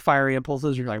look at your fiery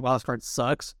impulses, you're wow, this card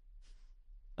sucks.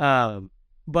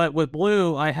 But with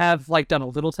blue, I have done a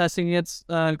little testing against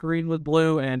green with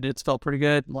blue, and it's felt pretty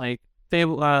good. What's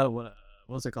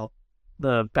it called?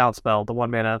 The bounce spell, the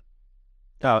 1 mana.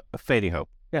 Fading Hope.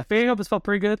 Yeah, Fading Hope has felt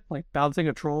pretty good. Bouncing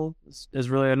a troll is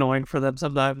really annoying for them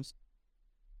sometimes.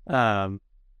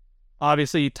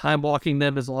 Obviously, time walking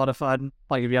them is a lot of fun.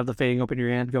 If you have the Fading Hope in your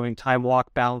hand, going time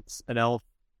walk, bounce, an elf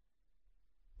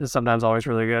is sometimes always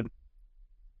really good.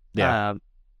 Yeah.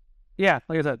 Yeah,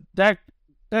 like I said,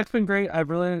 deck's been great. I've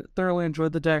really thoroughly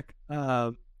enjoyed the deck.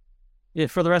 For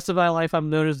the rest of my life, I'm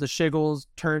known as the Shiggles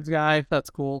turns guy. That's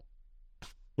cool.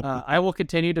 I will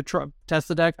continue to test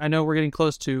the deck. I know we're getting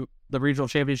close to the regional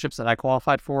championships that I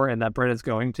qualified for and that Brett is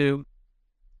going to.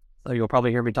 So you'll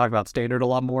probably hear me talk about standard a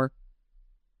lot more.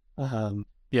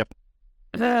 Yep.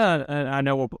 And I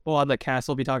know we'll on the cast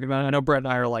we'll be talking about it. I know Brett and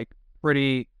I are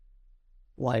pretty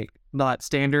not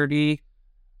standard-y.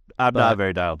 I'm not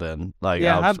very dialed in.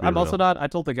 I'm also not. I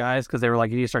told the guys because they were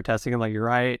you need to start testing him. You're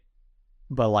right,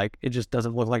 but it just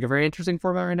doesn't look like a very interesting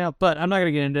format right now. But I'm not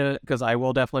gonna get into it because I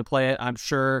will definitely play it. I'm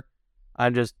sure.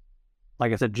 I'm just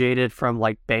like I said, jaded from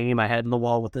banging my head in the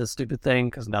wall with this stupid thing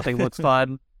because nothing looks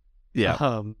fun.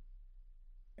 Yeah.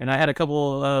 And I had a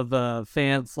couple of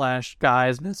fans /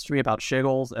 guys message me about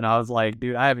Shiggles, and I was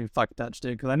dude, I haven't even fucking touched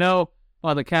it because I know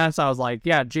on the cast I was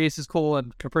yeah, Jace is cool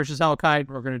and Capricious Hellkite,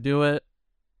 we're gonna do it.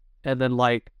 And then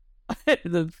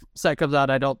the set comes out,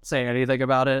 I don't say anything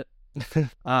about it.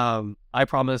 I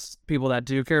promise people that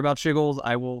do care about Shiggles,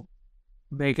 I will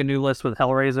make a new list with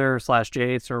Hellraiser /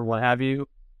 Jace or what have you.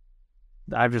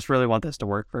 I just really want this to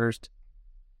work first.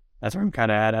 That's where I'm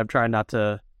kind of at. I'm trying not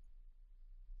to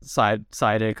side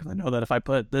it because I know that if I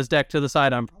put this deck to the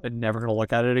side, I'm probably never going to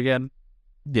look at it again.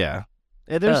 Yeah.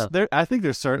 And I think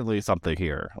there's certainly something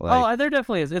here. There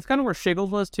definitely is. It's kind of where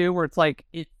Shiggles was too, where it's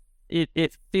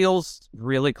it feels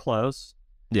really close.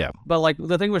 Yeah. But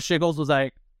the thing with Shiggles was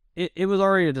it was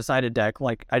already a decided deck.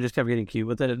 I just kept getting cute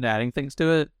with it and adding things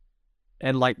to it.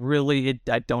 And really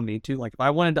I don't need to. If I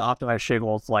wanted to optimize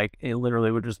Shiggles, it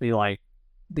literally would just be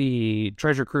the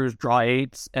treasure cruise draw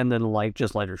 8s and then like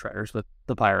just lighter shredders with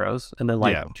the pyros and then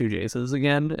like 2 Jaces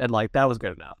again, and like that was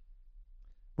good enough.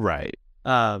 Right.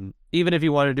 Even if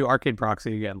you want to do Arcade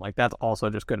Proxy again, like that's also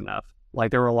just good enough.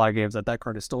 Like there were a lot of games that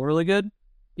card is still really good.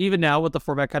 Even now with the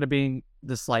format kind of being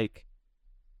this like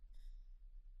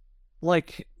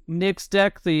Nick's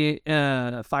deck, the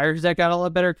Fires deck got a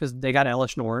lot better because they got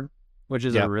Elesh Norn, which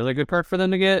is a really good card for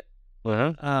them to get.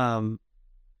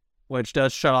 Which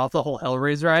does shut off the whole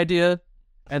Hellraiser idea.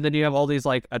 And then you have all these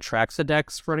like Atraxa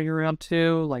decks running around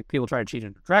too, like people trying to cheat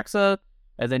into Atraxa.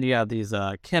 And then you have these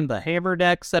Kemba Hammer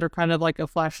decks that are kind of like a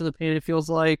flash of the pan, it feels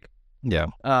like. Yeah.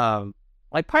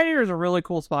 Like Pioneer is a really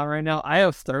cool spot right now. I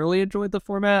have thoroughly enjoyed the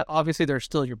format. Obviously, there's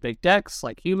still your big decks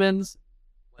like Humans,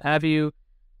 what have you.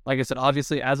 Like I said,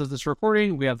 obviously, as of this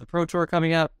recording, we have the Pro Tour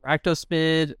coming up. Rakdos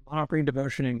Mid, Monarch Ring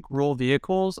Devotion, and Gruul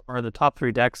Vehicles are the top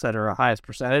 3 decks that are our highest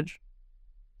percentage.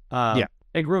 And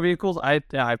Gruul Vehicles,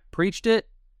 I preached it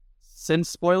since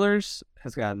Spoilers,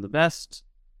 has gotten the best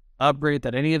upgrade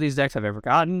that any of these decks have ever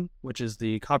gotten, which is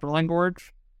the Copperline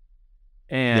Gorge.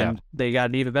 And they got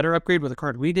an even better upgrade with a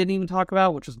card we didn't even talk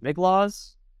about, which was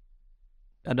Miglaws.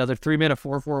 Another 3-mana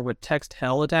 4/4 with Text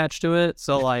Hell attached to it.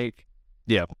 So like,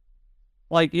 they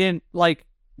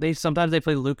sometimes they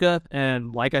play Luca,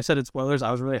 and like I said in Spoilers,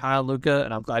 I was really high on Luca,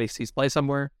 and I'm glad he sees play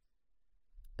somewhere.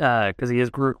 Because he is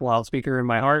Groot Wildspeaker in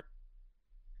my heart.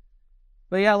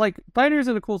 But yeah, like Pioneer's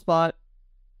in a cool spot.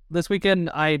 This weekend,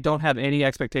 I don't have any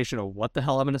expectation of what the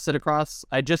hell I'm going to sit across.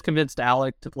 I just convinced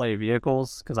Alec to play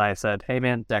Vehicles because I said, hey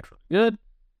man, deck's really good.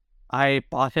 I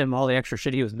bought him all the extra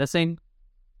shit he was missing.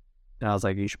 And I was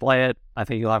like, you should play it. I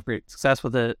think you'll have great success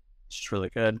with it. It's just really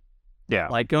good. Yeah.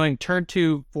 Like going turn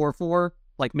 2, 4/4,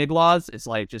 like Miglaws, it's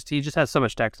like he just has so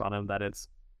much text on him that it's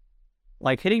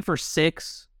like hitting for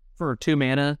 6 for 2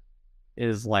 mana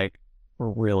is like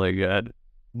really good.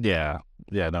 Yeah.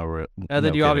 Yeah, no. And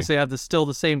then you obviously have still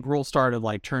the same rule start of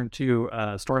like turn 2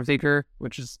 Stormseeker,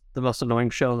 which is the most annoying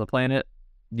show on the planet.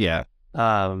 Yeah.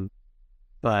 But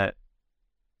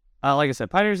like I said,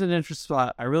 Pioneer's an interesting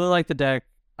spot. I really like the deck.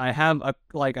 I have I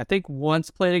think once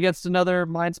played against another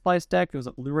Mind Splice deck. It was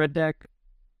a blue-red deck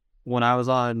when I was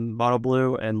on Mono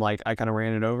Blue, and like I kind of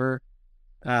ran it over.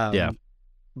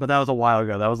 But that was a while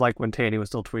ago. That was like when Tanny was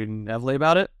still tweeting heavily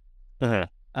about it.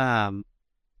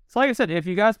 So like I said, if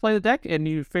you guys play the deck and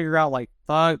you figure out like,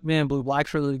 fuck, man, Blue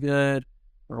Black's really good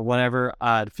or whatever,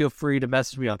 feel free to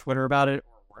message me on Twitter about it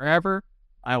or wherever.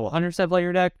 I will 100% play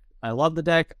your deck. I love the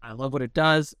deck. I love what it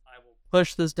does. I will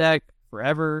push this deck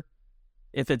forever.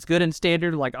 If it's good in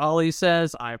Standard, like Ollie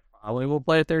says, I probably will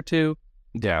play it there too.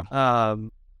 Yeah.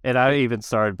 And I even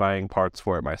started buying parts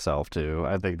for it myself too.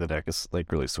 I think the deck is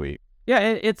like really sweet. Yeah,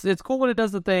 it's cool when it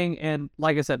does the thing. And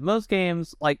like I said, most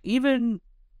games, like even...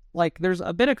 Like, there's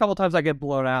been a couple times I get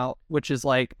blown out, which is,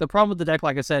 like, the problem with the deck,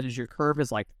 like I said, is your curve is,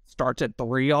 like, starts at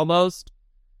 3 almost.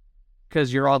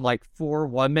 Because you're on, like, 4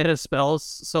 1-minute spells.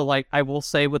 So, like, I will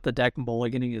say with the deck,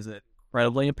 mulliganing is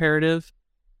incredibly imperative.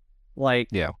 Like,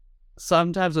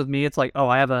 sometimes with me, it's like, oh,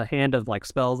 I have a hand of, like,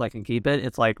 spells, I can keep it.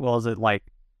 It's like, well, is it, like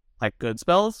good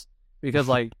spells? Because,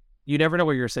 like, you never know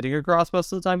what you're sitting across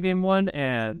most of the time game 1,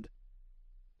 and...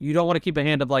 You don't want to keep a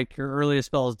hand of, like, your earliest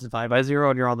spell is Divide by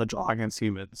 0 and you're on the draw against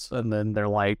humans. And then they're,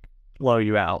 like, blow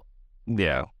you out.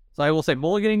 Yeah. So I will say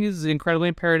mulliganing is incredibly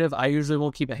imperative. I usually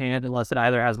won't keep a hand unless it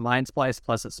either has Mind Splice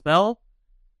plus a spell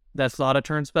that's not a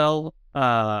turn spell,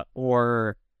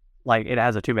 or, like, it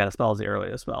has a 2-mana spell as the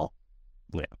earliest spell.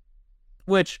 Yeah.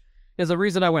 Which is the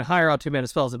reason I went higher on 2-mana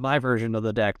spells in my version of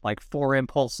the deck, like 4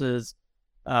 Impulses,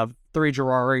 3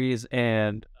 Jararis,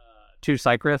 and 2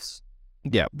 Cycryphs.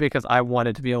 Yeah, because I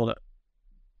wanted to be able to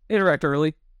interact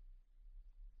early.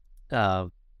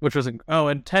 Which was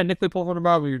and technically pull from the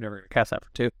bottom, you're never gonna cast that for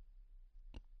 2.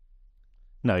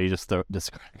 No, you just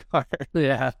discard a card.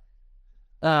 Yeah.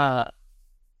 But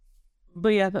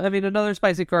yeah, I mean, another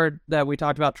spicy card that we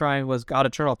talked about trying was God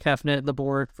Eternal Kefnet in the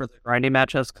board for the grinding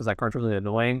matchups because that card's really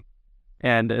annoying,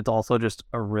 and it's also just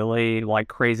a really like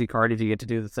crazy card if you get to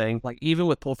do the thing. Like even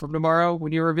with Pull from Tomorrow,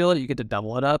 when you reveal it, you get to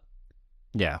double it up.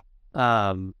 Yeah.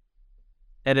 And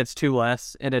it's 2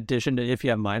 less in addition to if you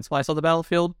have Mind Splice on the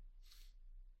battlefield.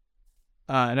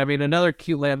 And I mean, another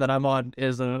cute land that I'm on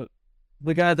is the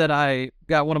guy that I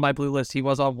got one of my blue lists. He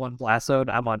was on 1 Blast Zone.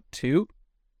 I'm on 2.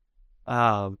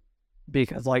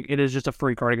 Because like it is just a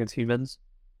free card against humans.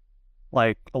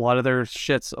 Like a lot of their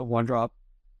shit's a 1-drop.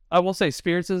 I will say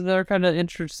Spirits is another kind of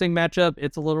interesting matchup.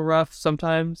 It's a little rough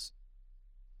sometimes.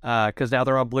 Because now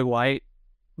they're on blue-white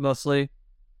mostly.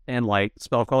 And, like,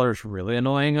 Spellcaller is really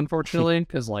annoying, unfortunately,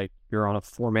 because, like, you're on a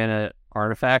 4-mana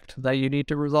artifact that you need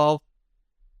to resolve.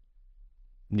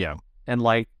 Yeah. And,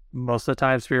 like, most of the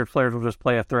time, Spirit players will just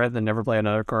play a threat and then never play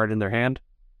another card in their hand.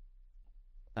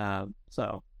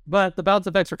 But the bounce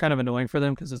effects are kind of annoying for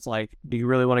them because it's like, do you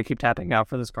really want to keep tapping out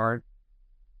for this card?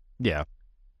 Yeah.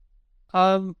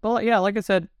 But yeah, like I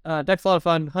said, deck's a lot of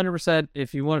fun. 100%.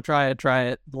 If you want to try it, try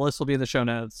it. The list will be in the show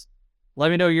notes.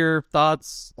 Let me know your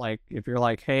thoughts. Like, if you're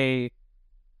like, hey,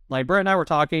 like Brett and I were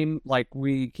talking, like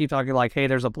we keep talking like, hey,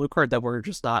 there's a blue card that we're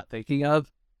just not thinking of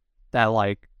that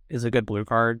like is a good blue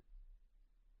card.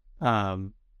 I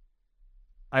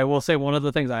will say one of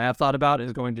the things I have thought about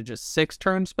is going to just 6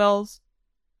 turn spells.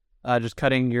 Just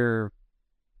cutting your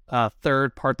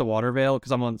third part the water veil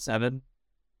because I'm on 7.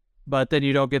 But then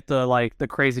you don't get the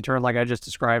crazy turn like I just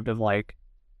described of like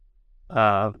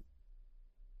turn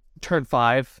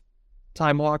 5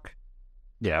 time walk.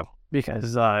 Yeah.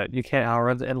 Because you can't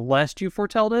outrun it unless you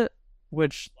foretelled it,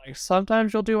 which like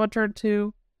sometimes you'll do on turn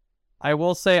 2. I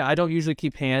will say I don't usually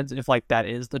keep hands if like that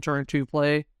is the turn 2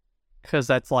 play, because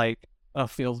that's like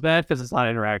feels bad because it's not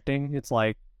interacting. It's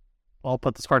like I'll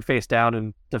put this card face down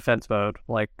in defense mode,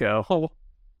 like go.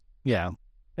 Yeah.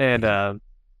 And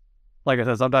like I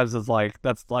said, sometimes it's like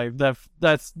that's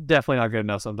definitely not good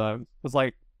enough. Sometimes it's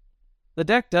like the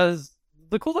deck does.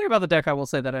 The cool thing about the deck, I will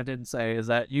say that I didn't say, is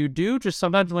that you do just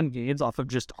sometimes win games off of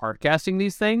just hard casting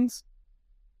these things.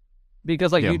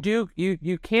 Because like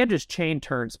you can just chain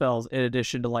turn spells in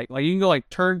addition to like you can go like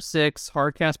turn 6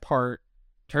 hard cast part,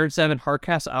 turn 7 hard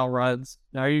cast outruns.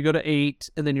 Now you go to 8,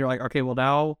 and then you're like, okay, well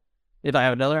now if I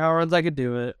have another outruns, I could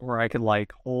do it, or I could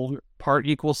like hold part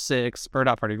equals 6, or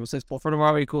not part equals 6, pull for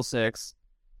tomorrow equals 6.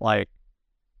 Like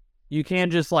you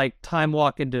can just like time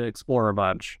walk into explore a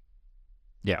bunch.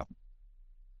 Yeah.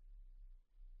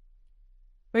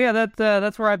 But yeah,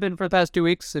 that's where I've been for the past 2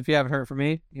 weeks. If you haven't heard from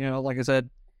me, you know, like I said,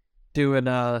 doing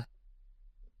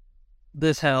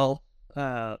this hell.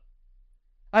 I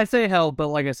say hell, but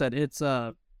like I said, it's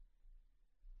been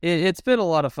a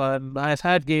lot of fun. I've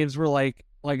had games where like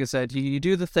I said, you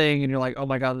do the thing and you're like, oh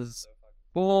my god, this is so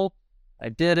cool. I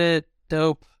did it,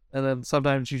 dope. And then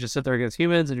sometimes you just sit there against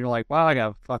humans and you're like, wow, I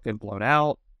got fucking blown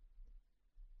out.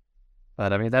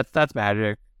 But I mean, that's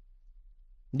magic.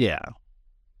 Yeah.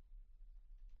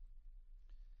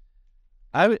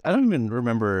 I don't even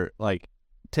remember like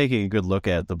taking a good look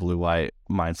at the blue-white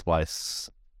Mind Splice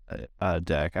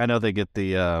deck. I know they get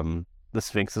the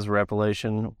Sphinx's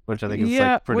Revelation, which I think is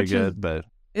like pretty good, but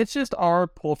it's just our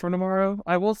pull from tomorrow.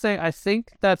 I will say I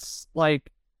think that's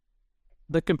like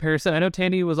the comparison. I know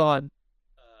Tandy was on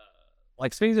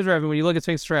like Sphinx's Rev, and when you look at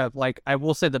Sphinx's Rev, like I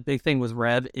will say the big thing with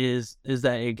Rev is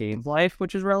that it gains life,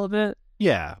 which is relevant.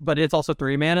 Yeah. But it's also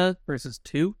 3 mana versus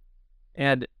 2.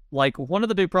 And like one of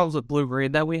the big problems with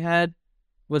blue-green that we had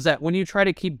was that when you try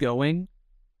to keep going,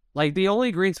 like the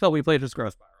only green spell we played was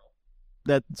Growth Spiral.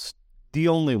 That's the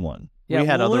only one. Yeah, we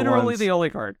had literally other ones. the only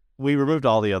card. We removed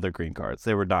all the other green cards.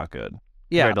 They were not good.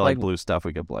 Yeah, compared to like blue stuff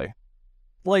we could play.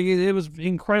 Like it was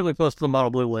incredibly close to the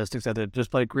model blue list, except it just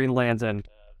played green lands and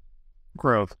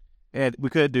growth. And we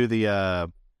could do the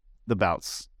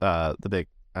bounce, the big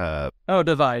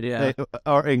divide, yeah.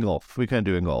 Or engulf. We couldn't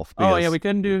do engulf. Oh yeah, we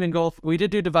couldn't do engulf. We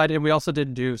did do divide, and we also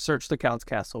didn't do search the Count's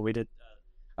Castle. We did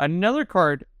another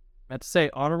card. I have to say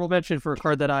honorable mention for a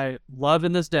card that I love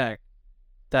in this deck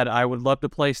that I would love to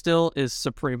play still is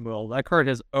Supreme Will. That card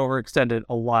has overextended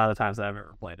a lot of times that I've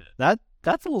ever played it.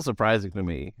 That's a little surprising to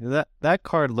me. That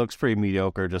card looks pretty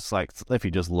mediocre, just like if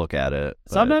you just look at it.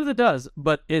 But sometimes it does,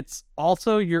 but it's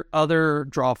also your other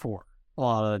draw 4 a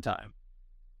lot of the time.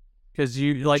 Because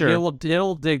you like sure.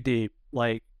 it'll dig deep.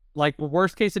 Like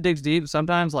worst case it digs deep.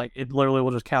 Sometimes like it literally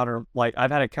will just counter. Like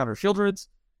I've had it counter Shieldreds.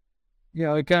 You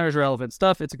know, it counters relevant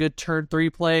stuff. It's a good turn 3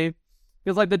 play.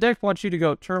 Because like the deck wants you to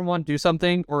go turn 1 do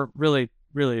something, or really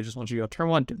it just wants you to go turn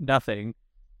 1 do nothing.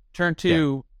 Turn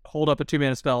 2 hold up a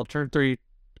 2-mana spell. Turn 3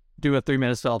 do a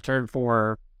 3-mana spell. Turn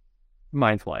 4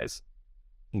 Mind Flies.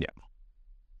 Yeah.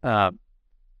 But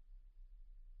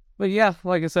yeah,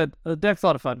 like I said, the deck's a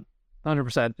lot of fun.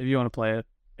 100% if you want to play it.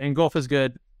 Engulf is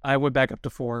good. I went back up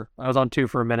to 4. I was on 2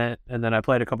 for a minute, and then I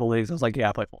played a couple leagues. I was like, yeah,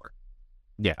 I play 4.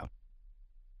 Yeah.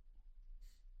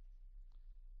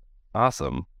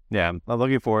 Awesome. Yeah, I'm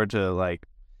looking forward to like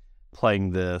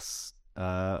playing this.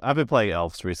 I've been playing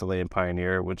Elves recently in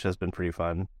Pioneer, which has been pretty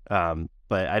fun. But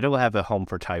I don't have a home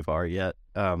for Tyvar yet.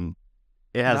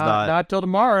 It has not till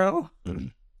tomorrow.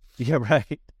 Yeah,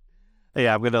 right.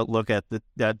 Yeah, I'm gonna look at the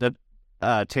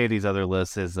Tandy's other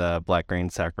list is Black Green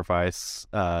Sacrifice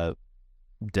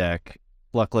deck.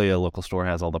 Luckily, a local store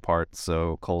has all the parts,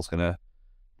 so Cole's gonna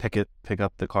pick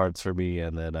up the cards for me,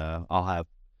 and then I'll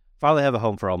finally have a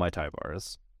home for all my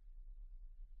Tyvars.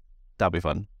 That'll be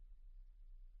fun.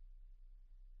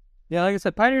 Yeah, like I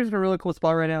said, Pioneer's in a really cool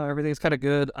spot right now. Everything's kind of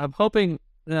good. I'm hoping.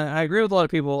 I agree with a lot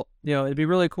of people. It'd be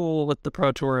really cool with the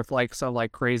Pro Tour if like some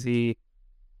like crazy,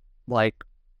 like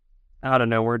out of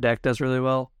nowhere deck does really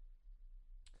well.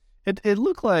 It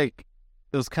looked like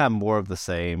it was kind of more of the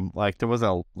same. Like there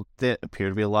didn't appear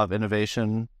to be a lot of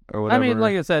innovation or whatever. I mean,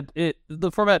 like I said,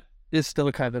 the format is still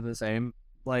kind of the same.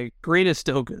 Like green is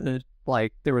still good.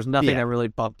 Like there was nothing that really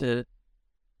bumped it.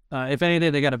 If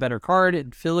anything, they got a better card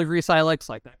in Filigree Silex.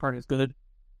 Like that card is good.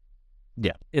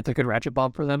 Yeah, it's a good ratchet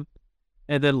bump for them.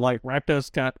 And then like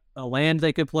Rakdos got a land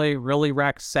they could play. Really,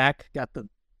 Sack got the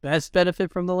best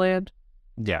benefit from the land.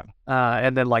 Yeah.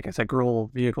 And then like I said,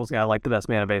 Gruul Vehicles got like the best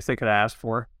mana base they could ask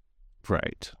for.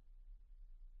 Right.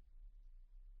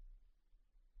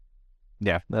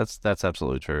 Yeah, that's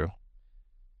absolutely true.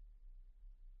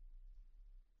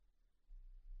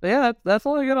 But yeah, that's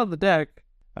all I got on the deck.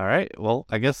 All right. Well,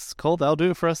 I guess, Cole, that'll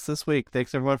do it for us this week.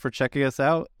 Thanks, everyone, for checking us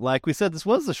out. Like we said, this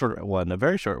was a short one, a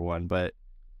very short one, but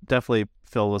definitely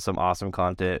filled with some awesome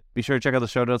content. Be sure to check out the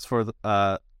show notes for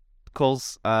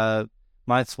Cole's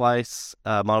Mind Splice,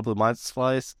 Mono Blue Mind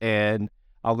Splice, and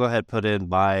I'll go ahead and put in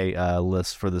my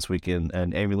list for this weekend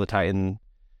and Amulet Titan.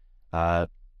 Yeah,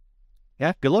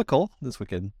 good luck, Cole, this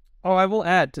weekend. Oh, I will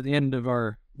add to the end of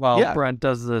our Brent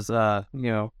does this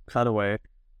cutaway.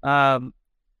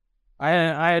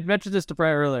 I had mentioned this to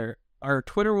Brent earlier. Our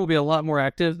Twitter will be a lot more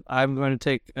active. I'm going to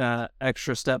take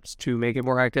extra steps to make it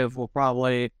more active. I'll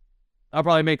probably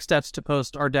make steps to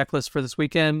post our deck list for this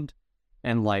weekend,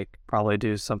 and like probably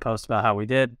do some posts about how we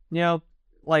did.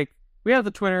 Like we have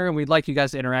the Twitter, and we'd like you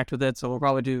guys to interact with it. So we'll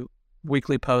probably do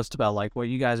weekly posts about like what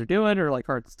you guys are doing or like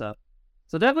card stuff.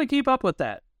 So definitely keep up with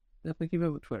that. Definitely keep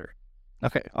up with Twitter.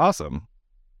 Okay, awesome.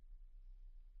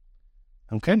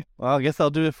 Okay, well, I guess that'll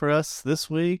do it for us this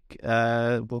week.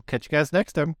 We'll catch you guys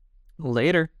next time.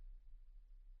 Later.